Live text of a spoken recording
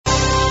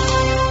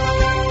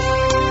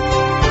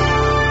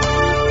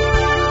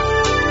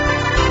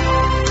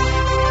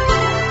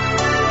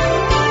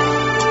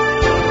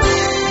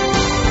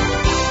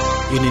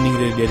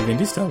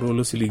Adventista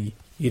rolo siligi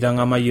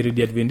itangama yiri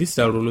di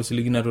Adventista rolo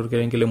siligi na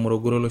torkerengele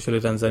Morogoro lo shole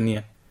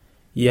Tanzania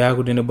ya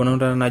kudene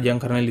bononda na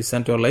jankarna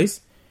lisante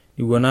olais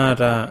igona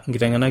ata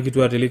ngitangana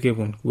kitu ateleke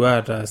kun kwa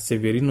ata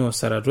Severino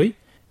Saratoi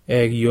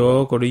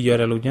yo kodi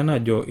yara lujana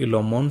jo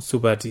Ilomon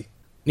Supati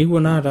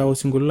igona ata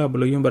osingulula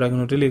bolo yombara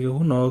kino teleke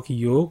kuno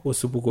kiyo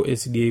osupuko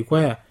SDA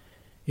kwaya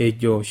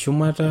ejo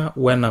Shumata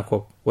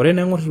Wenakop ore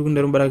na ngortu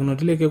kundero mbara kino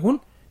teleke kun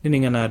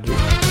niningana adre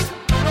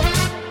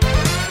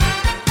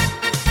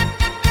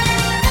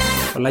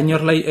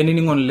Olanyor lai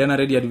eniningon lena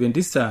Radio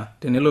Adventista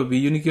tenelo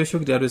bi unikio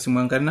shok tiatua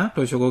simwankarina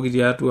to shoko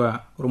tiatua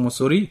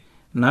Ormosori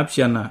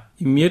napshana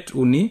imiet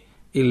uni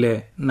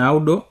ile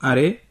naudo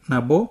are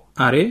nabo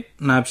are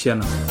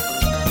napshana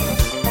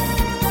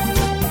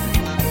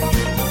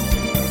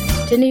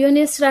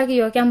Teniyoni sragi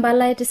yo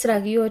kambala iti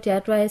sragi yo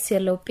tiatua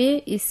SLOP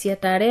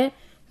isietare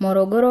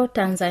Morogoro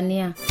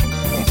Tanzania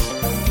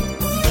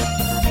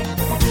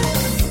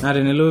na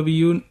tenelo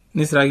bi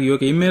nisragi yo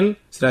ke email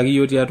sragi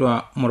yo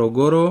tiatua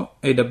Morogoro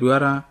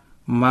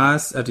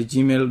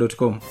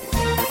awr@gmail.com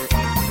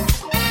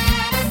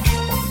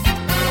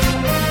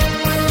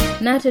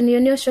na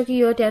teniyoni shoki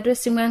yo tiatua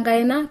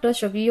simwangaina to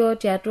shoki yo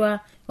tiatua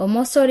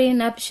Omosori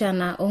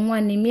napshana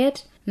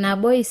ongwanimiet na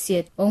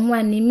boisiet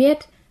ongwanimiet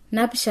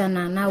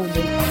napshana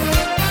naude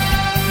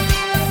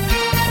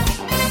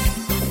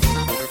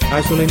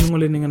Ashole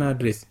ngole ningana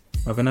address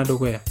mapena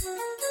dokoya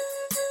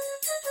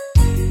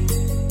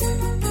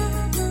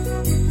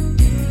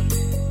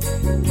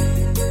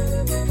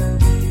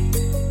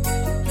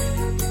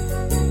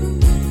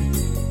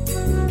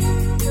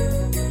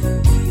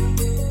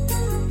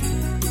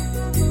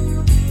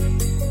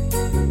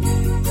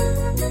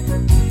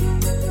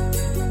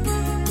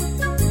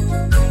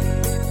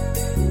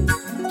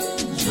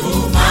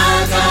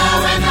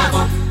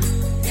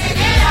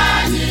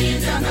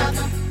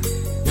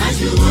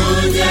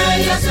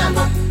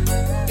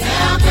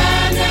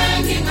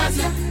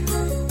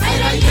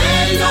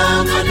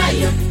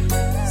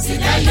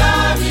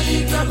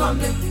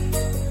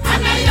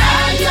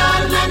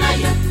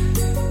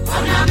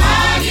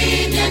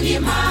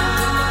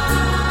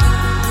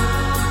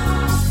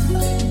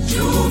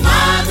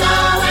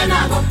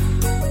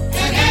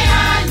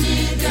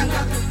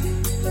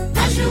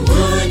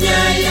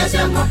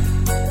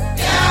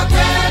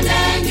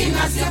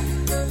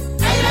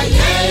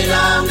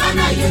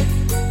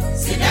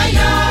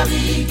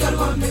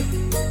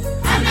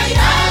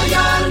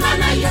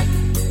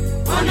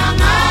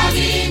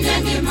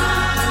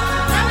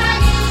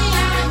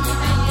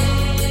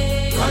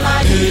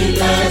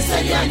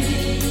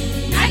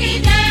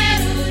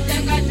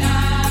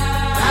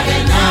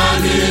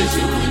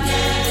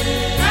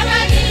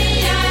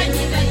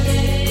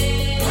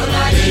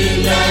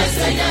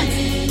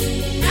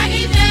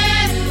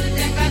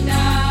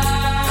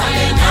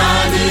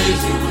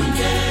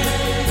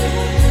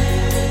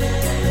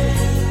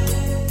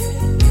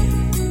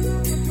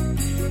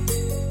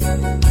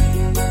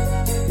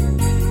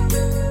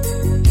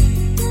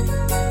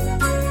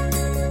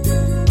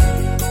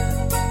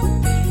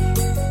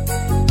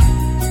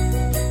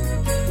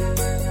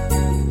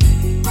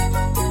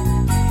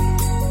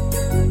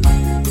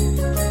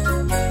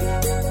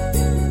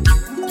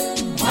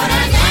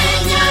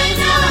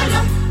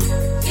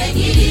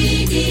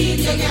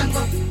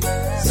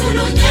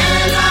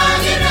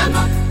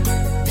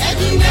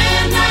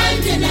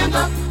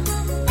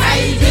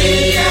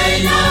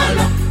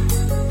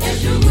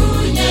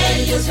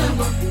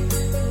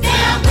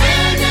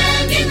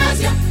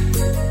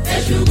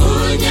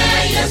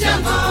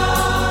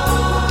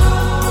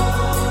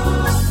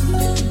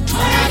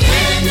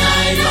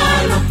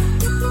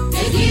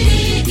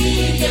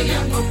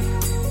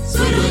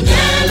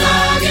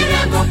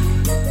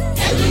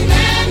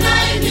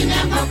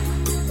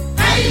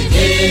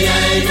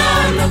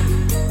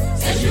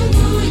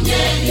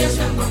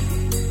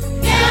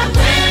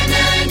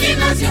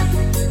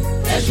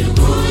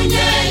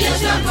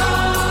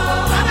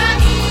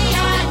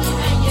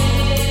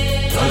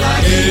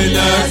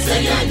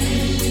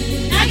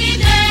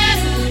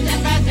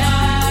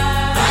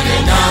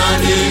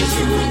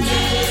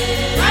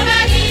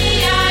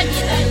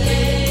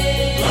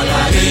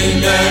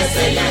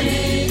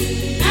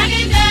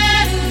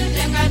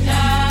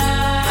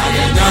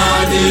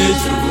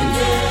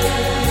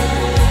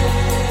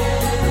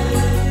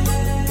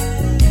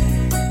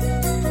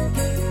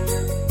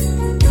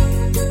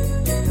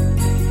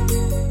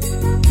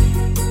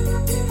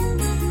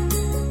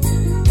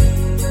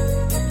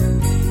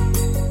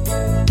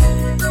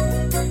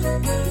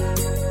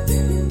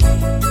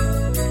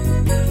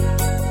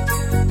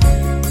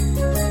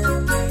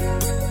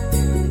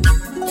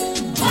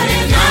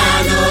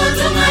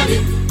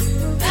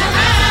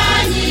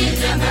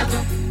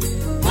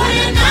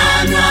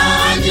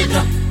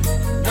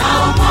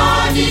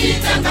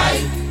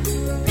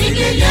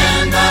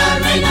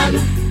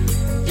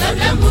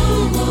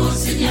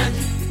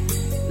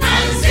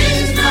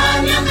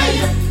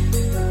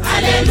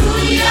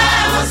Hallelujah,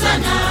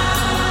 Hosanna.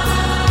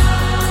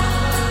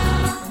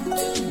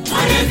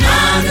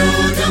 Marenano,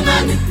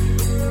 Domani,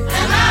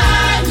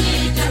 Agani,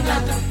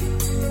 Tagata.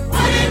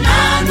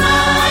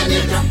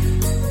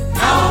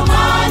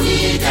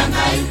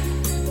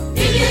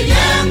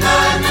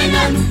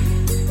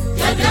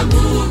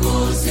 Mungu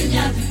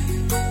sinyati.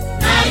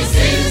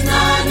 Naisis na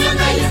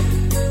nyangaya.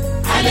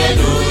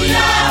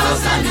 Haleluya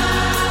hosana.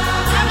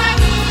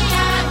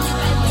 Amagia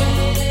nikaye.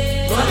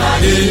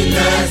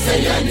 Kolalinde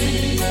seyani.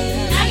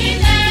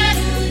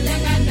 Nagiteru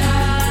janganda.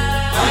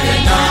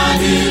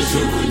 Alenani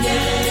shukunye.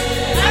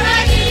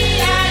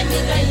 Amagia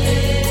nikaye.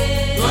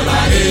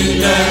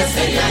 Kolalinde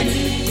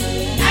seyani.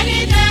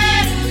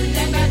 Nagiteru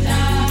janganda.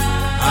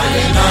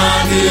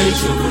 Alenani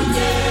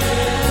shukunye.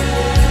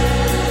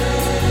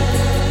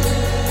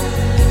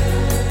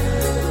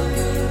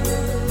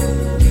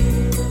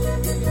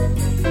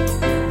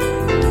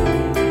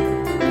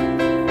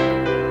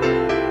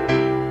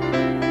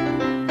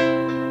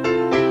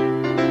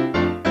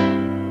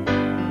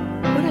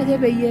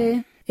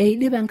 peyie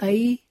eidip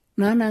Enkai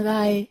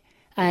naanakai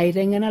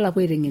aiteng'ena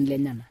lapuo aiteng'en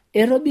lenyana.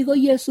 Etobiko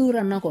Yesu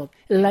tanakop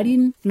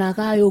ilarin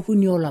nakai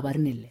okuni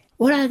olapatin ile.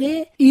 Ore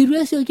ake itu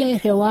esioki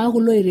airriwaa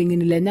kulo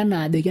aiteng'eni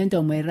lenyana ajoki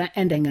enchomoita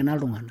enteng'ena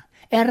iltung'anak.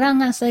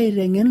 Etang'asa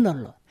aiteng'en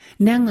lolo,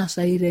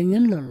 neng'asa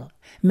aiteng'en lolo,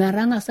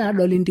 metang'asa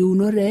adol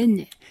intiunot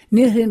enye,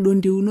 nirridu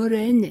intiunot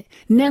enye,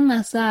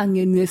 neng'asa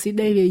ang'enu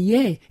esidai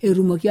peyie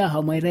etumoki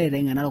ahomoita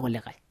aiteng'ena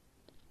irkulikae.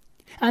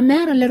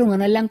 Ameeta le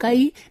tung'anak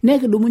lenkai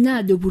nekidumunye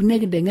ajo pur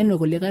nekiteng'en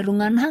irkulikae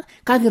tung'anak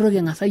kake itoki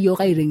eng'asa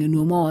yiok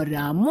aiteng'enu maate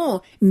amu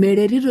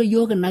meretito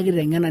yiok ina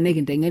kiteng'ena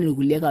nekinteng'en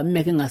irkuliek amu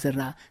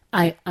meking'asita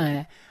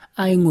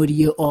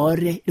aing'orie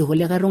oore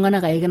irkulikae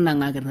tung'anak ake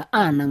kinang'akita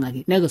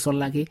aanang'aki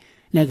nekisulaki.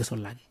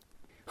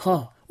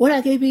 Ore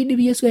ake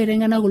piidip Yesu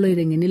aiteng'ena kulo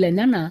aiteng'eni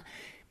lenyana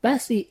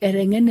basi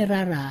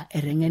eteng'enita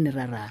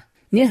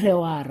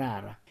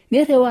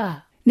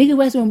nirriwaa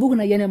nikipuo aisoma embuku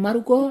naji ene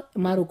Marko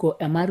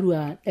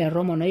emarua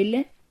eromon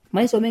oile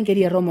maisoma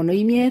enkeri eromon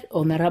oimiet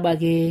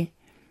ometabaiki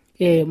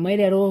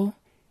maiteru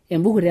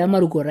embuku te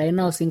Marko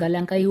ina osinka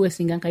lenkai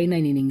wesinka Enkai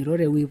nainining'ito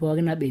tewueji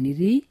pookin naba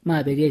enitii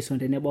maapetii aisoma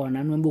tenebo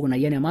nanu embuku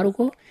naji ene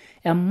Marko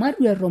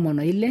emarua eromon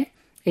oile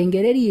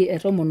enkereri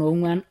etomon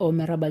oong'uan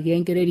ometabaiki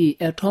enkereri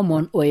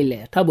etomon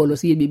oile. Tabolo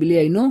siyie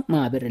Biblia ino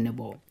maape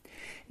tenebo.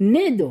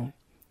 Nejo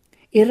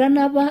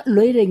itanapa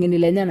loiteng'eni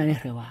lenyana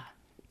nirriwaa.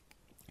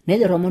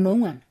 Nejo tomon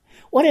oong'uan.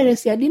 Ore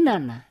tesiadi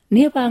nana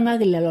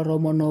nipang'aki lelo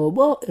tomon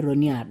obo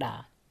etoni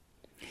adaa.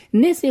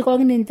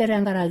 Nisikoki ninche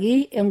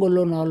tenkaraki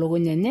engolon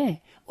oolukuny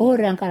enye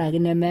tenkaraki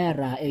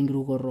nemeeta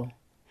enkirukoto.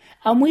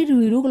 Amu itu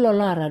iruk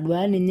lolo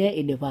ataduaa ninye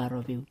idipa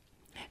atopiu.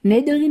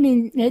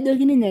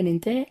 Nejoki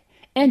ninche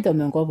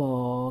entom enkop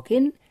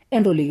pookin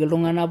entoliki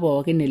iltung'anak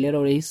pookin ele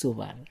rorei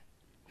supat.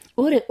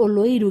 Ore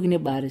oloiruk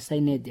nibaatisai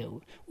nejeu.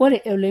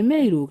 Ore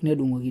olemeiruk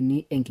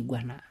nedung'okini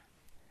enkiguana.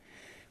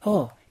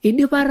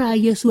 Idipa taa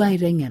Yesu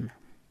aiteng'ena.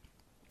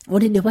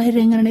 Ore idipa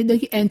aiteng'ena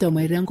nejoki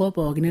entomoita enkop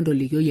pookin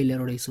entolikio ele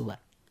rorei supat.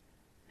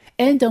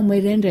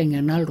 Entomoita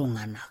enteng'ena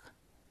iltung'anak.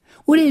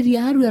 Ore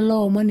tiatua ele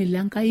omoni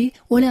lenkai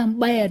ore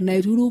embaye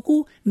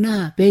naituruku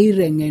naa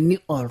peiteng'eni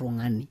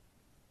oltung'ani.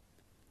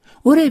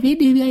 Ore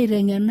piidipi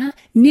aiteng'ena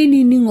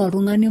nining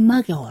oltung'ani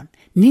makeon,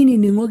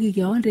 ninining'oki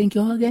keon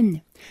tenkiok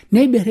enye,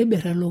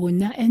 neibirribirr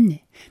elukunya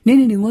enye,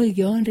 ninining'oki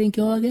keon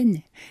tenkiok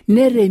enye,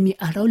 neremi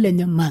atau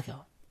lenye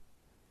makeon.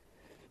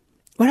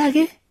 Ore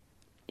ake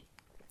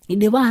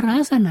idipa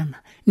ataasa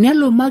nana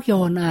nelo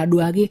makeon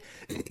aduaki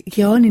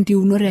keon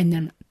intiunot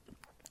enyana.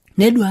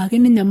 Neduaki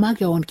ninye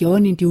makeon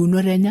keon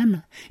intiunot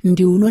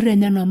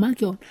enyana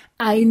makeon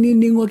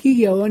ainining'oki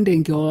keon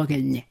tenkiok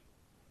enye.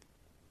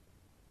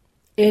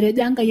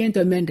 Etejo Enkai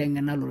entome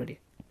enteng'ena lorere.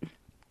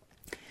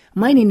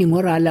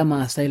 Mainining'o taa le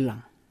Maasai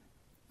lang.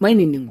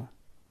 Mainining'o.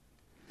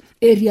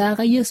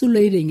 Etiaka Yesu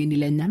loiteng'eni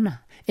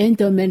lenyana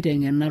entome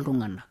enteng'ena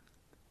iltung'anak.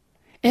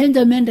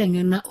 Entome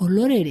enteng'ena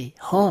olorere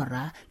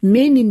hoora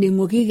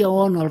meinining'oki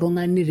keon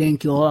oltung'ani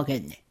tenkiok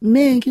enye.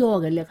 Mee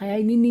enkiok elikae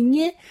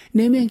ainining'ie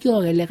neme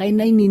enkiok elikae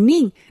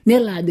nainining'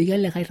 nelo ajoki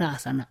elikae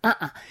taasana.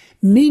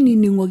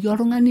 Meinining'oki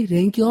oltung'ani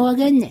tenkiok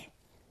enye.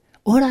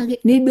 Ore ake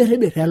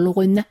neibirribirr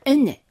elukunya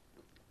enye.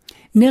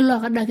 Nelo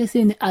akadake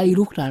sinye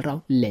airuk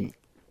taltau lenye.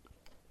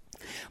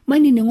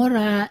 Mainining'o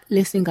taa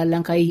lesinka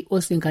lenkai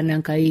osinka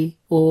lenkai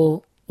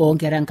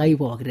onkera Enkai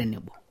pooki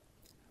tenebo.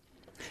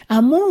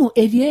 Amu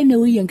etii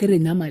enewueji enkiti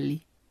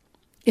nyamali.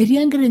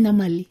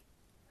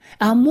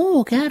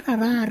 Amu keeta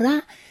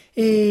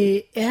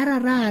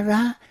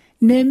taata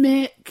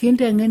neme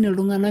kinteng'en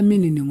iltung'anak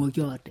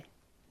minining'oki ate.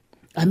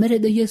 Amu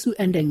etejo Yesu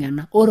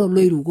enteng'ena ore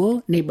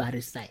oloiruko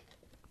neibatisai.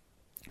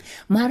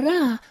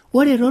 Mataa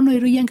ore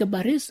tonoitoi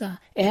enkibarisa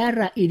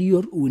eeta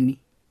iriot uni.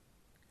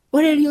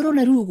 Ore erioto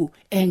naituruku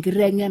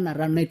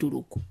enkiteng'enata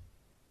naituruku.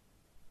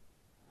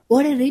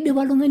 Ore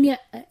teidipa oltung'ani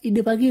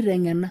idipaki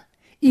aiteng'ena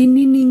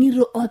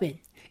inining'ito openy,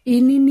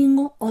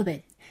 inining'o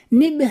openy,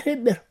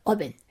 nibirribirr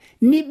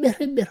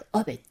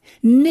openy,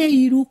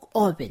 neiruk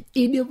openy.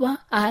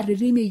 Idipa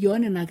atitimie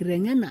keon ina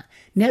kiteng'ena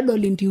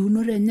nedol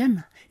intiunot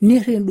enyana,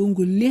 nirrendu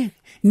nkuliek,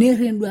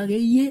 nirrendu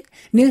akeyie,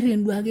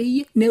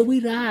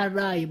 nepuoi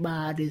taata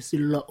aibaatis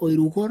ilo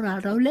oiruko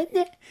taata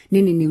lenye,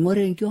 ninining'o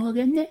tenkiok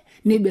enye,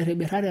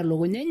 nibirribirra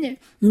telukunya enye,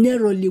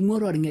 netolimuo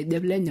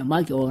torng'ejep lenye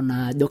makeon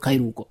ajo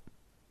kairuko.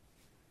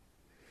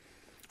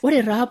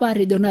 Ore taa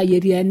paatejo naaji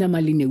etii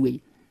enyamali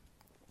inewueji.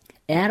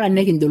 era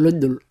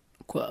nekindolodol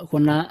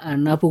kuna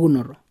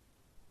anapukunoto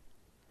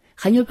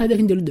kanyo pade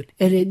kindolodol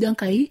eredo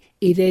Enkai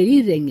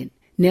iteritengen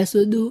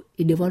nesudu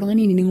idipa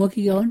oltung'ani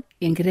nining'oki keon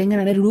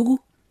enkiteng'ena nairuku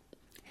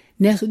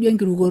nesudu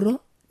enkirukoro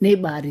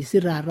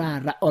neibarisi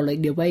taata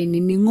oloidipa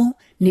inining'o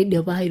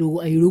nidipa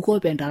airuko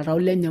pentaltau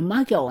lenye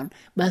makeon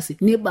basi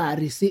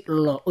nibarisi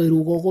lo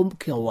oiruko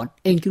keon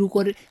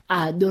enkirukore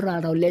ajo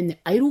taata lenye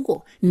airuko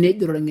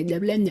nejiro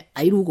ngejab lenye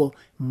airuko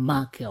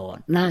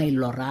makeon na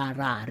ilo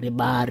taata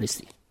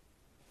ribarisi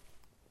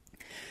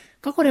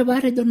kakore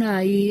barejo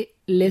nai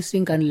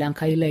lesinkan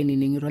Lenkai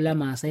lainining'iro le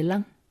Maasai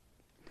lang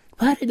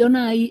barejo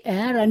nai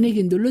era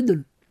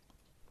nikindolodol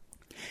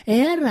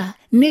era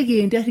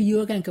nikinterr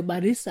yiok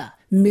enkibarisa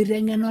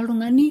miteng'en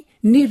oltung'ani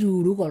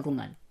nituuruk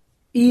oltung'ani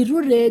itu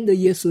redo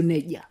Yesu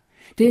nejia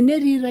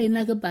tenetii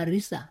ina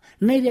kibarisa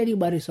naiteri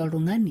barisa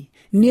oltung'ani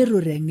nitu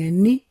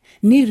teng'eni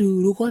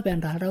nituuruk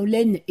pentaltau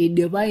lenye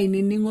idipa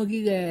inining'oki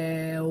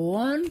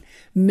keon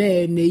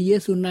mene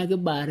Yesu na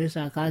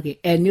kibarisa kake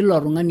enilo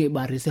tung'ani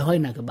ibarisi hoi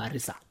na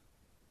kibarisa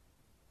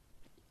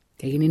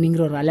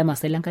kekinining'iro le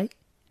Maasai Lenkai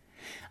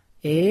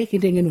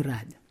kiteng'enu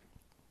raja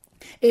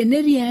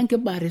enetii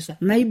enkibarisa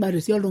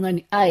naibarisi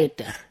oltung'ani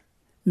aiter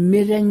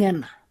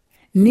miteng'ena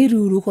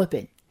nituuruk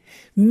openy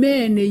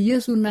mene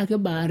Yesu na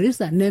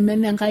kibarisa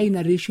nemene Enkai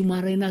natii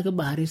shumata ina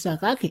kibarisa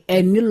kake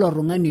enilo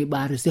tung'ani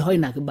ibarisi hoi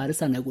na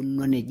kibarisa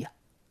naikununo nejia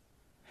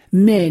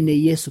mene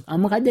Yesu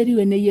amu kajeri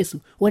wene Yesu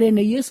ore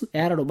ene Yesu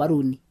era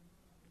rubaruni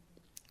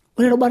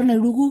ore rubaru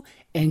nairuku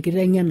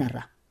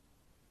enkiteng'enata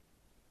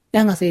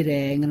neng'asa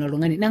aiteng'en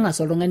oltung'ani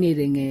neng'asa oltung'ani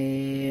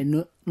aiteng'en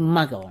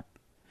makeon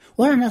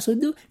ore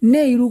nasuju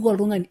neiruko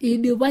oltung'ani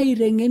idipa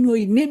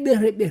aiteng'enoi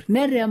niberber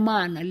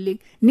neremaa naleng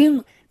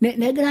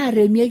negira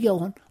aremie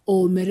keon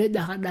ometejo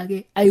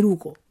akadake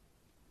airuko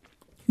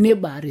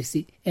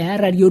nibarisi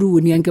era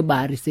rioruni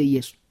enkibarisa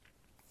Yesu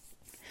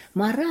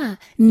mara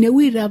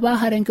newita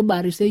bahare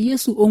enkibarisa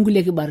Yesu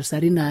onkulie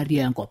kibarisari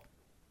natii enkop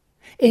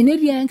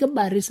enetii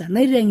enkibarisa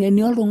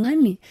naiteng'eni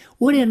oltung'ani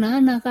ore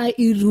naanaka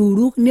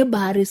ituuruk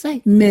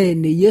nibarisai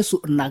mene Yesu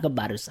ina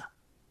kibarisa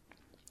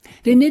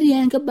tenetii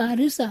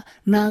enkibarisa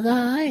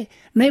nakae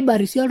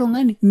naibarisi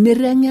oltung'ani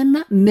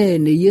miteng'ena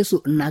mene Yesu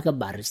ina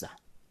kibarisa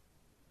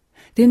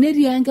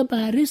tenetii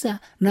enkibarisa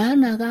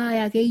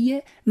naanakae akeyie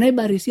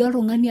naibarisi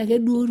oltung'ani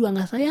ake duo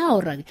tuang'asai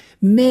aoraki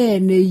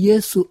mene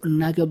Yesu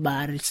ina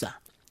kibarisa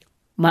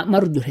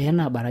marujure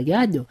ena baraki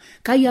ajo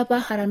kai apa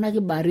hara na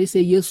kibarisa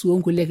Yesu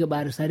onkulie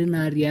kibarisari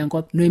natii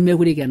enkop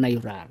nemekure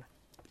kenayu taata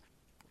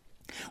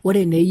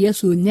ore ne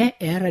Yesu nye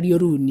era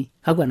rioruni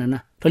kakwa nana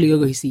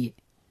tolikoko hisiye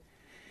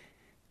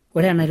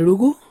ore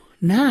enairuku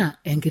na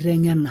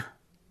enkiteng'ena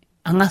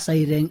ang'asa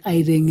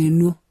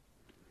aiteng'enuo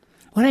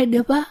ore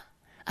aidipa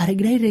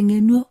arigira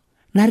aiteng'enuo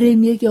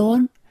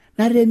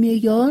naremie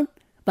keon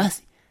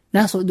basi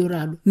nasuju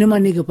rado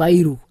nimaniki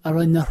pairu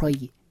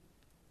atonyorroyie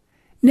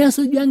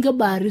nesuju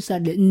enkibarisa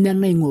de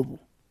nena ing'opu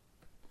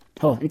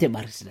nche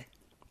barisa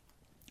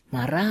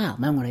mara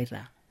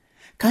mang'uraita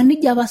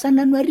kanija apa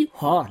nanu ari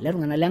le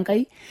tung'ana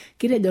Lenkai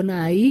kitejo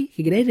nai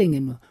kigira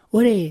aiteng'enuo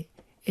ore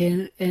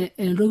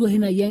entoki oshi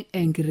naji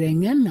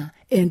enkiteng'ena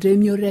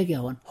entemioto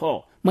keon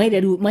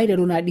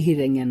maiteru nadi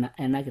hiteng'ena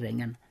ena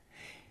kiteng'ena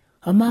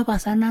ama apa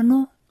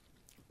nanu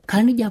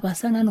kanija apa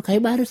nanu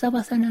kaibarisa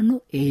apa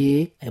nanu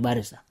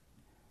aibarisa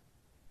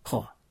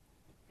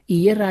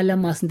iye rale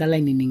masinda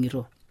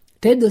lainining'iro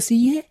tedo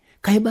siye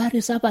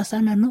kaibarisa apa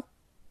nanu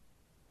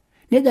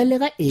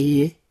nedaleka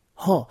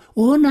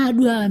ona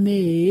dua me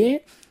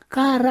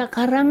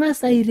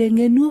karang'asa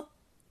aiteng'enuo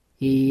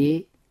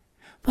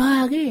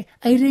paake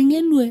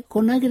aiteng'enue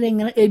kuna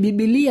kiteng'ena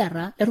Biblia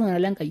ra etung'ana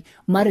Lenkai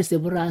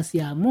marisipu taasi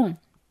amu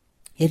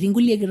etii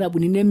nkulie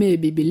kitabuni neme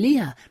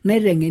Biblia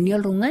naiteng'eni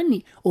oltung'ani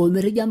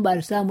ometejo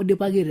embarisa amu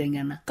dipaki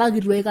aiteng'ena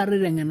kake itu aikata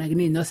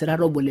aiteng'enakini ninye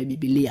osirata obo le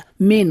Biblia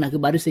mina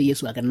kibarisa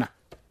Yesu akina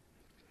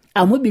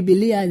amu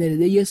Biblia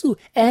netejo Yesu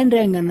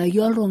enteng'enaki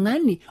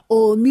oltung'ani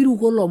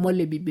omiruko lomon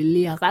le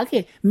Biblia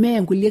kake mee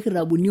nkulie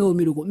kitabuni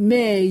omiruko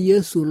mee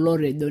Yesu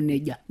lotejo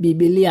nejia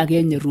Biblia ake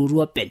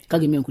enyerutu openy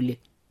kake mee nkulie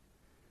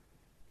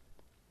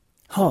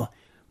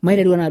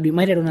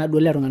maiteru na duo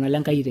le tung'ana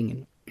Lenkai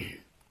aiteng'enu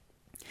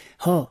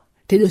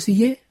tejo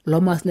siye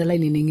lomaasne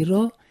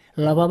lainining'iro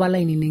lopapa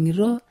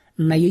lainining'iro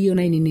nayieyio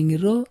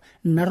nainining'iro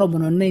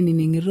naromono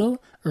nainining'iro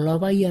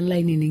lopayian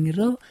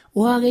lainining'iro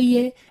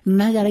wakeyie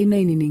nakerai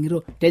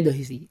nainining'iro tejo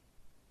siye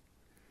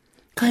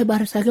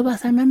kaibarisaki pa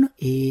nanu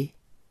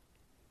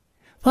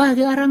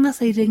paake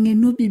karang'asa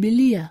aiteng'enu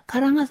Biblia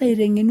karang'asa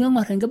aiteng'enu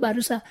eng'or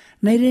enkibarisa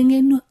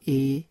naiteng'enu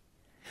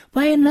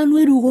pae nanu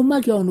eruko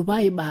makeon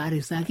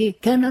paibarisaki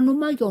kenanu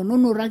makeon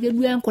onoro ake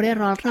duo enkure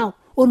toltau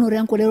onore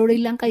enkure ororei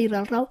Lenkai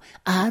toltau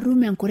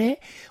aatum enkure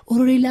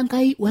ororei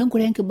Lenkai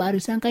wenkure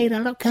enkibarisa Enkai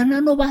toltau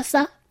kenanu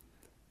pasa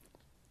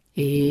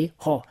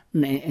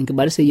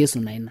enkibarisa Yesu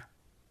naina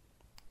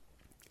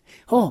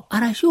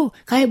arashu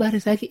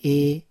kaibarisaki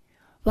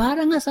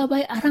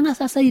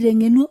arang'asa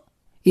aiteng'enuo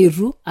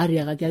itu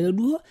atiakaki ake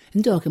duo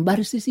nchooki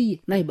mbarisi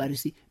siye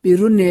naibarisi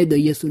bitu neejo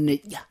Yesu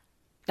nejia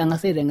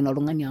ang'asa aiteng'en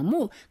oltung'ani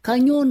amu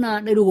kanyoo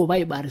naa nairuko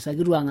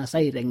paibarisaki itu ang'asa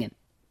aiteng'en.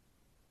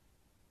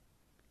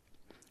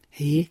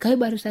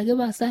 Kaibarisaki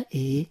pasa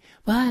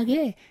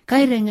paake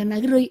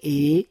kaiteng'enaki toi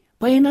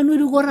pae nanu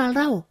iruko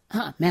toltau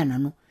mee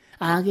nanu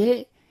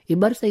ake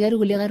ibarisaki ati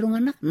kulikae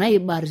tung'anak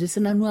naibarisi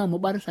sinanu amu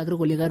ibarisaki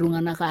kulikae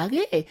tung'anak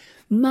ake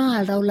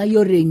maa oltau lai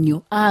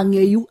oteng'io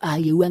aang'eyu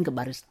ayieu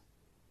enkibarisa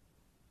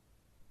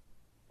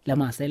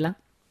lemaasai lang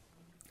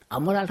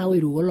amu ore oltau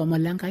oiruko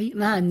lomon lenkai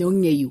naa nye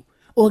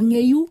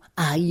ong'eyu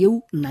ayieu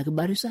ina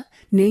kibarisa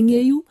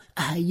neng'eyu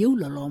ayieu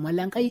lelo omon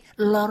lenkai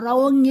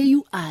lotau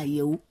ong'eyu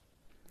ayieu.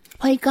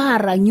 Pai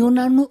kaaranyio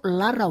nanu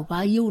larau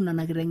paayieu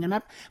nana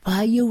kiteng'enat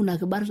paayieu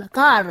ina kibarisa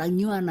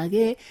kaaranyio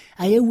anake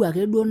ayieu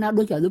ake duo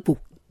nadoki ajo puk.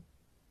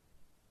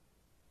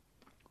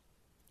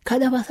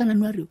 Kaja pasa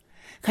nanu atiu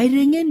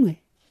kaiteng'enue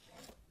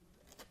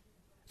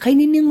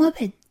kainining'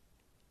 openy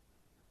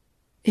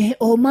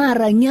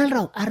omaaranyie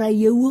oltau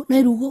arayiewuo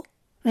nairuko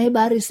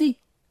naibarisi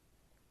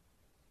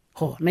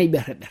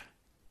naiberber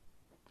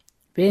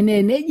peenee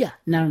nejia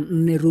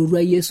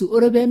nerorua Yesu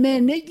ore peemee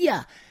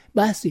nejia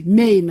basi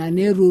meina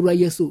nerorua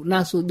Yesu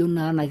nasuju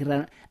naa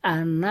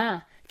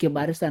ana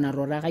kibarisa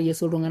naroraka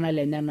Yesu iltung'anak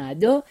lenyana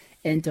ajo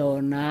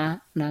enchoo naa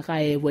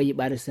nakae epuo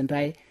aibarisi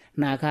ntae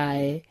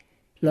nakae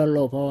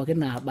lolo pookin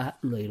naaba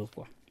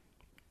loiruko.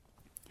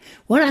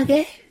 Ore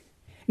ake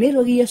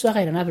neitoki Yesu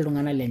ake aitanap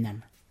iltung'anak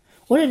lenyana.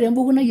 Ore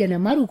tembuku nayian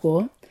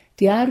Maruko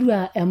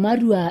tiatua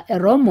emarua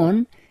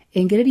eromon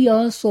enkereri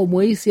oosom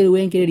oisiet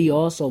wenkereri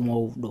oosom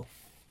oudo.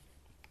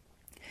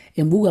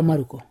 Embuku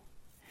Maruko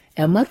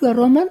emarua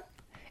eromon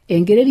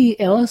enkereri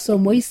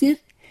eosom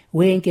oisiet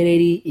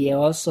wenkereri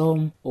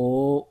eosom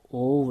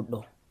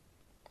oudo.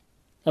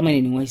 Kama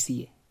nining'o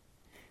siye.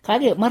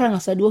 Kake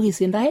matang'asa duo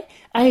kisindae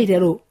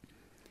aiteru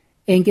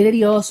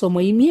enkereri eosom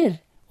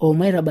oimiet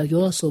omaitabaki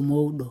osom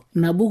oudo.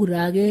 Ina buku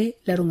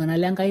taake letung'anak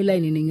lenkai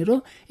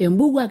lainining'ito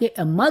embuku ake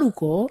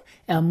Maruko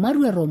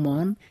emarua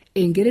eromon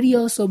enkereri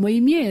eosom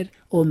oimiet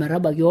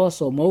ometabaiki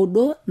osom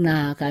oudo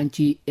naa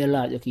kanchi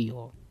elo ajoki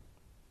yiok.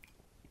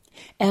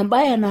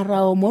 Embaye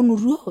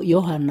nataomonutuo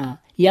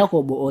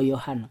Yakobo o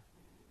Yohana.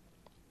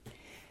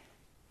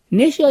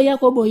 Neisho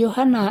Yakobo o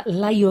Yohana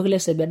layiok le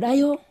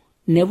Sebedayo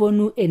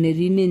neponu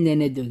enetii ninye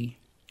nejoki,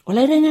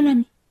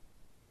 olaiteng'enani,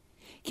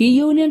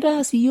 kiyieu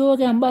nintaas iyiok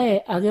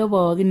embaye ake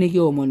pookin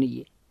nikiomon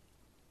iyie.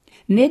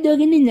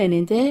 Nejoki ninye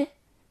ninche,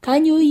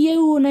 kanyoo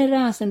iyieu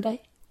naitaas intae?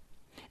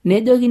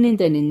 Nejoki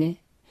ninche ninye,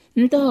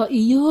 ntoo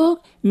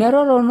iyiok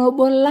metotona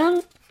obo lang'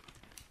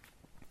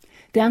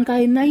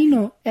 tenkaina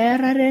ino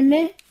eera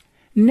tene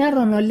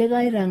neton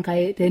olikae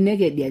tenkae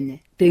tenekedianye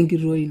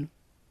tenkitoo ino.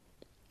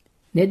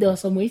 Nejo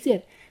osom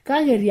oisiet,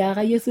 kake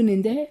tiaka Yesu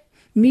ninche,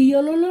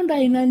 miyiololo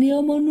ntae ina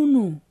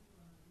niomonunu.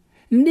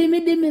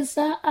 Ndimidimi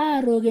sa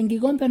aatok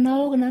enkikombe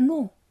naok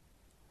nanu?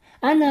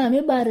 Anaa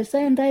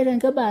mibarisa ntae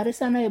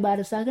tenkibarisa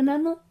naibarisaki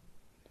nanu?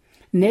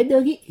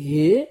 Nejoki,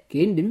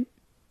 kiindim.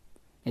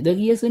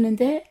 Nejoki Yesu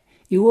ninche,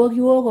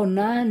 iwok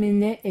naa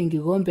ninye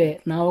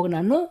enkikombe naok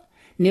nanu,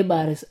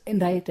 nibarisa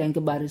ntae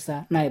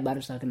tenkibarisa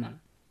naibarisaki nanu.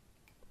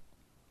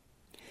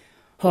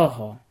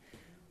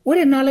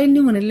 Ore naa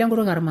laining'oni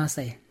lenkutuk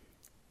ormaasai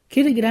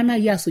kitigira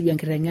naaji asuju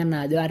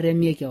enkiteng'ena ajo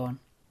atemie keon.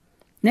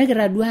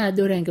 Nekitadua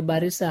ajo ore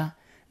enkibarisa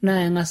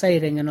naa eng'asa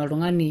aiteng'en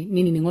oltung'ani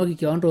ninining'oki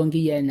keon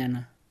toonkiyiaa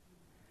enyenak.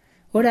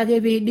 Ore ake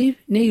piidip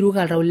neiruk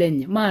oltau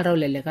lenye, maa oltau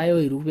lelikae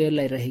oiruk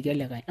peelo aitasheki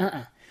olikae.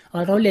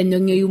 Oltau lenye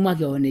ong'eyu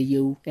makeon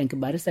eyieu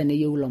enkibarisa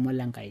neyieu lomon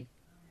lenkai.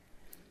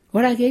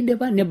 Ore ake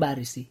idipa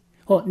nibarisi.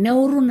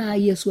 Neutu naa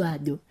Yesu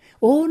ajo,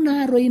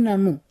 naa toi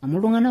nanu, amu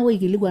iltung'anak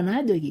oikilikuan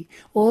ajoki,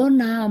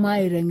 naa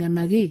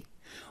maiteng'enaki,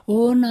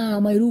 naa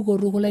mairuko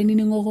tukul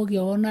ainining'oko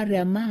keon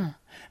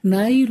atemaa,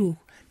 nairuk,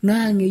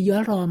 naang'eyie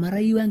oltau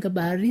omatayieu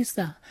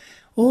enkibarisa,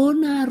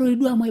 naa toi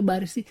duo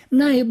maibarisi,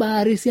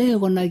 naibarisi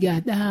aikunaki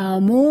aja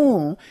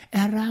amu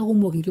etaa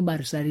kumok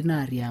inkibarisani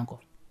natii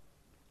enkop.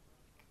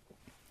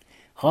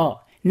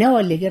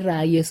 Neoliki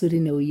taa Yesu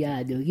tinewueji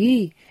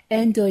ajoki,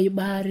 enchoo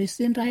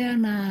ibarisi ntae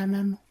anaa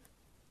nanu.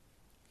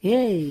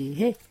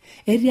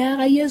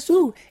 Etiaka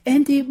Yesu,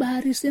 enchoo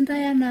ibarisi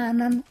ntae anaa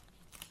nanu.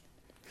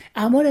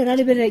 Amu ore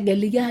tadi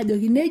petegeliki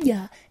ajoki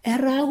nejia,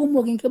 etaa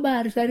kumok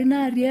inkibarisani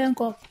natii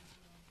enkop.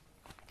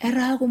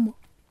 Etaa kumok.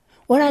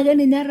 Ore ake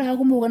ninye etaa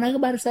kumok kuna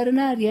kibarisani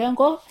natii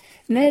enkop,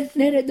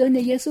 netejo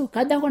nye Yesu,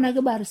 kaja kuna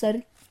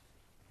kibarisani?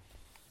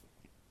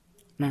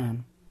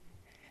 Nanu.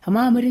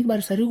 Amaa amu etii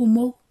kibarisani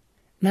kumok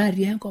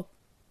natii enkop.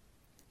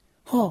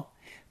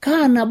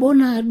 Kaa nabo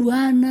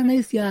naaduana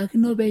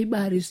naisiakino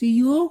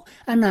peibarisi yiok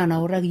anaa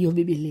nautaki yiok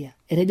Biblia.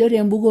 Etejo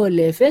tembuku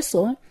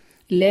Leefeso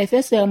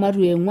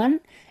ematua 4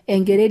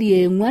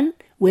 enkereri 4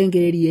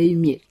 wenkereri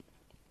 5.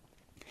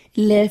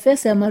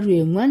 Leefeso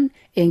ematua 4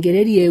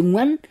 enkereri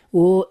 4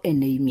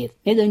 ene 5.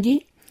 Nejo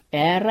nji,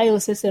 eetai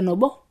osesen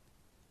obo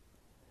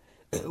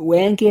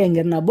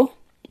wenkiyeng'et nabo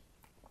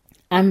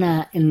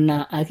anaa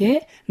ina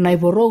ake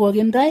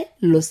naiporokoki ntae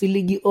ilo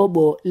siligi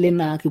obo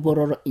lina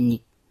kipororo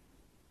inyi.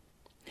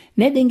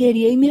 Nejo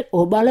enkereri 5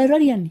 obo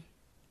olaitoriani,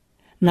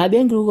 nabo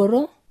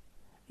enkirukoto,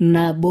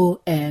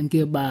 nabo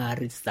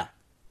enkibarisa.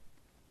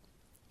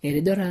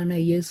 etejo taa na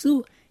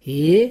Yesu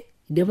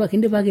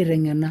kindipaki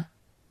aiteng'ena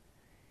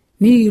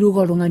nikiruko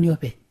oltung'ani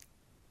openy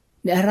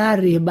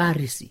neraari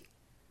ibarisi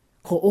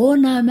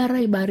naa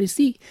merai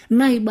ibarisi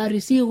na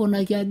ibarisi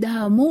ikunaki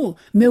aja amu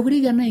mekure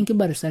kena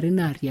inkibarisari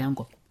natii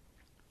enkop.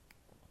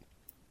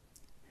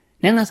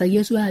 Neng'asa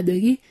Yesu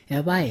ajoki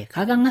epae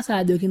kake ang'asa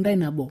ajoki ntae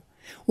nabo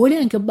ore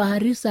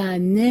enkibarisa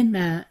nye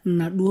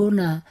naduo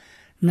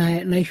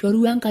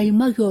naishoru Enkai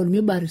makeon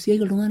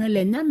mibarisieki iltung'anak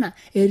lenyana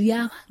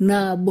eriaka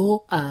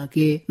nabo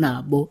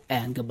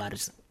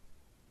enkibarisa.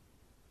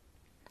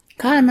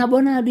 Kaa nabo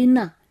naadoi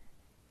ina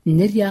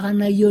netiaka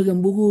na yiok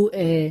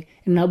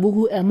ina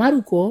buku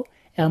Maruko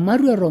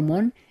emaru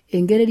eromon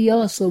enkereria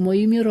osomo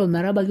imiet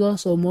ometabaiki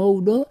osomo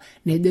oudo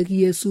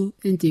nejoki Yesu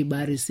inche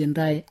ibarisi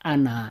ntae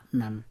anaa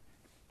nanu.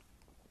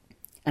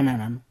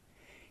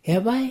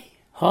 Epae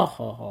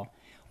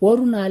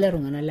oru naa ele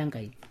tung'anak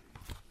lenkai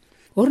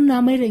oru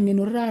naa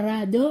maiteng'enito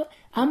taata ajo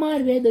amaa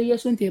peejo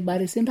Yesu inche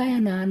ibarisi ntae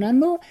anaa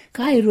nanu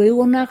kai toi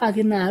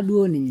ikunakaki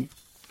naaduo ninye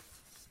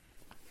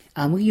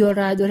amu kiyiolo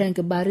taa ajo ore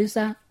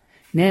enkibarisa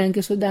naa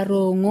enkisujata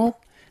oong'ok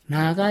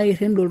naa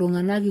kairrendo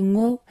iltung'anak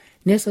ing'ok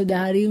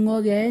nesujari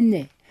ing'ok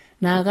enye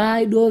naa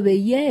kai duo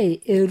peyie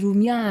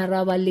etumi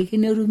aatapaliki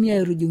netumi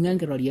aitujing'u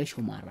enkirori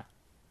eshumata.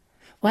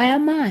 Pae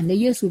amaa ne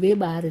Yesu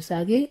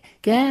peibarisaki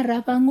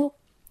keeta apa ng'ok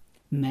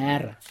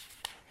meeta.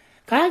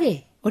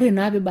 Kake ore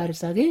naa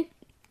peibarisaki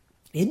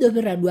ejo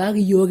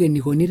pitaduaki yiok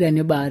enikoni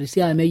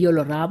tenibarisi amu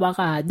meyiolo taa apa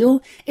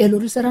ajo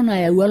elotu satan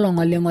ayau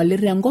olong'oling'oli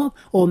tenkop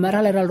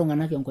ometalaita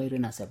iltung'anak enkoitoi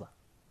nasipa.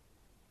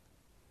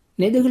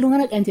 Nejoki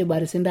iltung'anak enche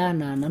ibarisi ntae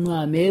anaa nanu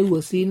amu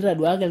eewuo sii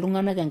nitaduaki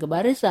iltung'anak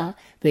enkibarisa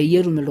peyie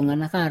etum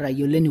iltung'anak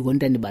atayiolo enikoni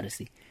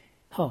tenibarisi.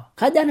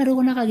 Kaja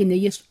natikunakaki ne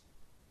Yesu?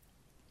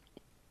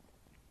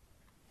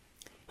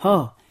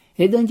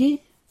 Ejo nji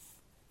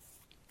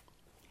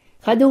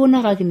kajo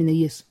kunakaki ninye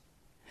Yesu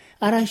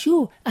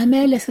arashu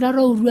ameele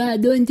sirata outu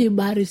ajo nche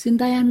ibarisi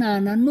ntae anaa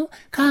nanu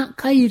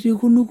kai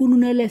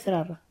itikunukunu ele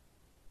sirata.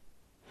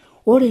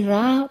 Ore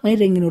taa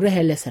maiteng'enito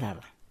ele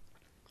sirata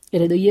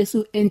etejo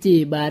Yesu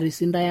enche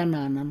ibarisi ntae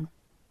anaa nanu.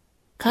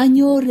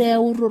 Kanyoo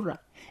teututa?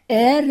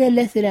 Eeta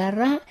ele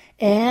sirata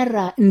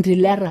eeta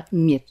intileta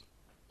 5.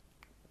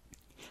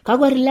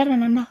 Kakwa tileta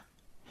nana?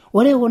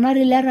 Ore kuna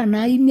tileta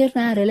naa 5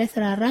 naata ele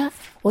sirata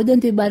ojo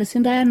nche ibarisi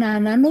ntae anaa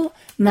nanu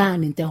naa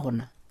ninche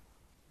kuna.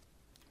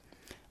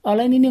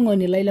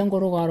 Olainining'oni lai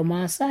lenkutuk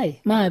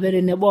ormaasai maape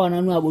tenebo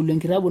nanu abolu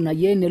enkitabu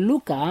naji ene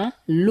Luka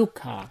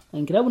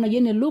enkitabu naji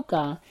ene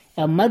Luka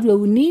ematu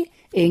 3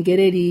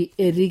 enkereri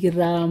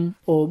 21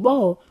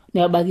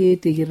 nebaiki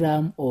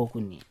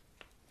 23.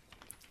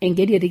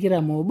 Enkeri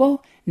 21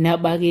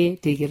 nebaiki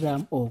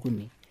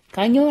 23.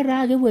 Kanyoo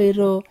taa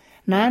kipuoito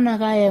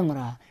naanakae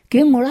aing'uraa?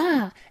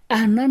 King'uraa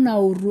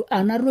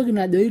ana toki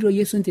najoito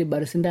Yesu nche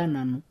ibarisi ntae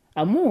nanu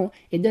amu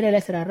ejo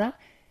ele sirata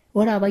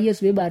ore apa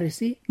Yesu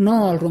peibarisi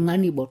naa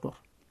oltung'ani botor.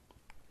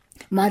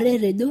 Mara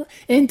etejo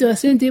enche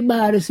sinche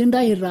ibarisi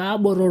ntae taa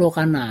botorok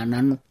anaa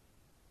nanu.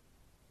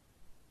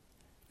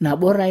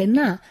 Nabo taa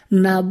ina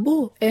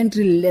nabo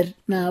entilet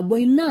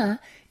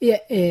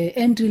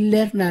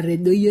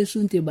natejo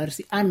Yesu nche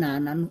ibarisi anaa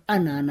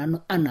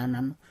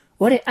nanu.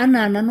 Ore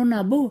anaa nanu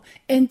nabo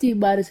enche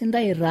ibarisi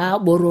ntae taa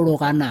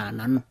botorok anaa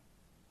nanu.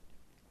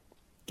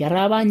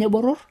 Ketaa apa nye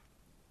boror?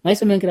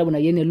 Maisoma enkitabu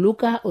naji ene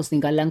Luka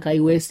osinka lenkai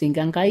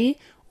wesinka enkai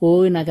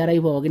ina kerai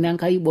pookin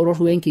enkai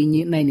boror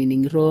wenkinyi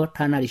nainining'ito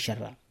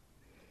tanarishata.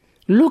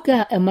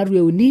 Luka ematu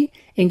 3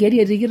 enkeri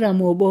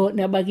 21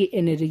 nebaiki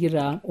ene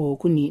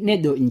 23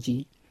 nejo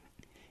inji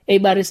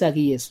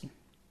eibarisaki Yesu.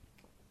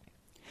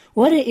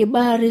 Ore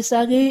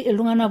ibarisaki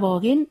iltung'anak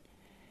pookin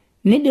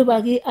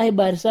nidipaki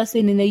aibarisa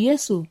sininye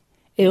Yesu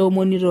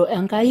eomonito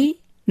Enkai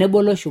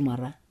nebolo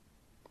shumata.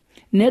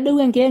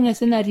 Nedou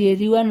enkiyeng'esi natii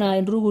etiu anaa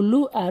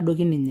enturkulu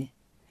aadoki ninye.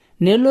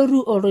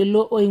 Nelotu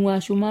oltoilo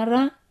oing'ua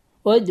shumata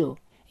ojo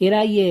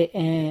irayie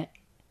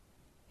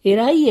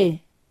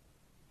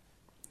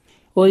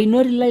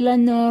oinoti lai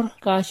lanyor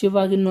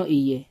kaashipakino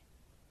iyie.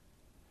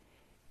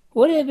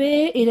 Ore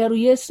pee iteru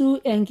Yesu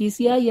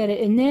enkisiayiare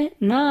enye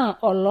naa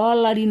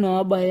oloolarin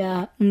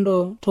oobaya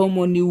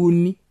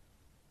 13.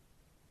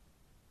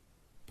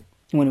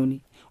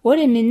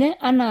 Ore ninye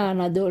anaa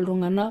najo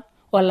iltung'anak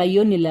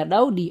olayioni le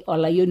Daudi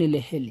olayioni le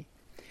Heli.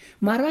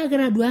 Mara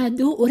kitadua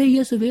ajo ore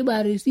Yesu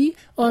peibarisi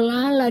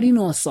olaalarin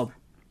osom.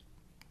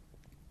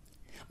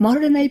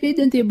 Mara nai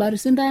pejo nche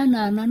ibarisi ntae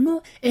anaa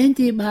nanu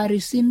enche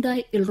ibarisi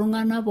ntae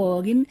iltung'anak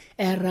pookin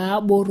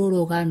etaa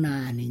botorok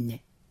anaa ninye.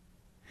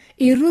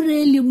 Itu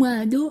elimu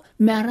ajo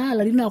meraa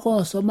larin ake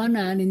osom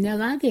anaa ninye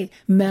kake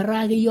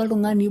meraa akeyie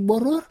oltung'ani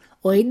boror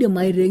oidim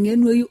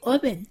aiteng'enuoyu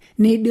openy,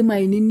 neidim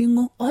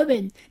ainining'o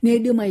openy,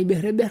 neidim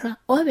aiberibera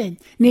openy,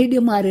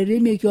 neidim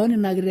atetemie keon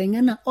ina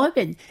kiteng'ena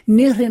openy,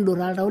 nirrendo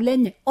toltau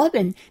lenye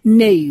openy,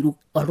 neiruk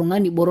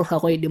oltung'ani boror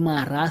ake oidim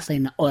ataasa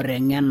ina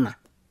oteng'ena.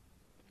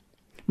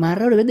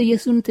 Mara ore pejo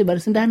Yesu nche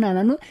ibarisi ntae anaa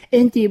nanu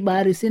enche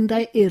ibarisi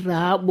ntae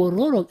itaa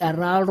botorok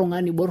etaa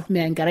oltung'ani boror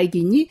mee enkerai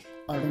kinyi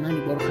oltung'ani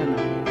boror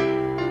anaa.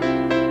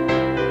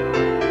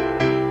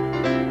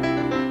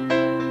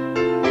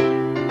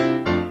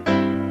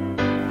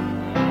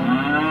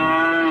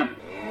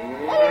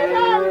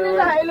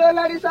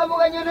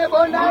 sabuka nyene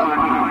bonda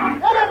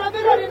era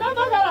rabira ni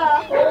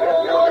namagala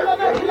la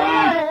mekile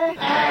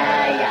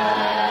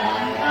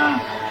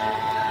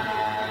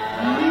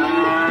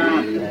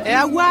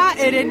ewa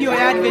eredio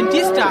ya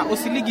Adventista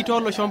osiligi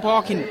tolo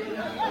shompookin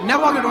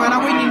nepoki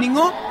tung'anak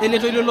oinining'o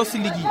eletoilo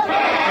losiligi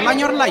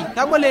olanyor lai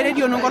tabolo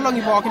eredio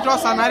nonkolong'i pookin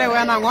toosanare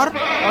wenang'or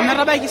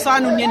ometabaiki saa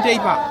uni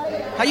enteipa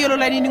tayiolo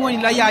lainining'oni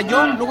lai ajo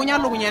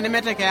lukunya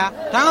nemetekeya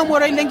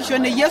tang'amuoroi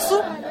lenkishon e Yesu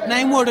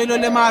naimu ortoilo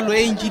lemaalo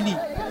e injili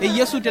e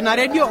Yesu tena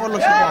redio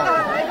olosho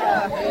pookin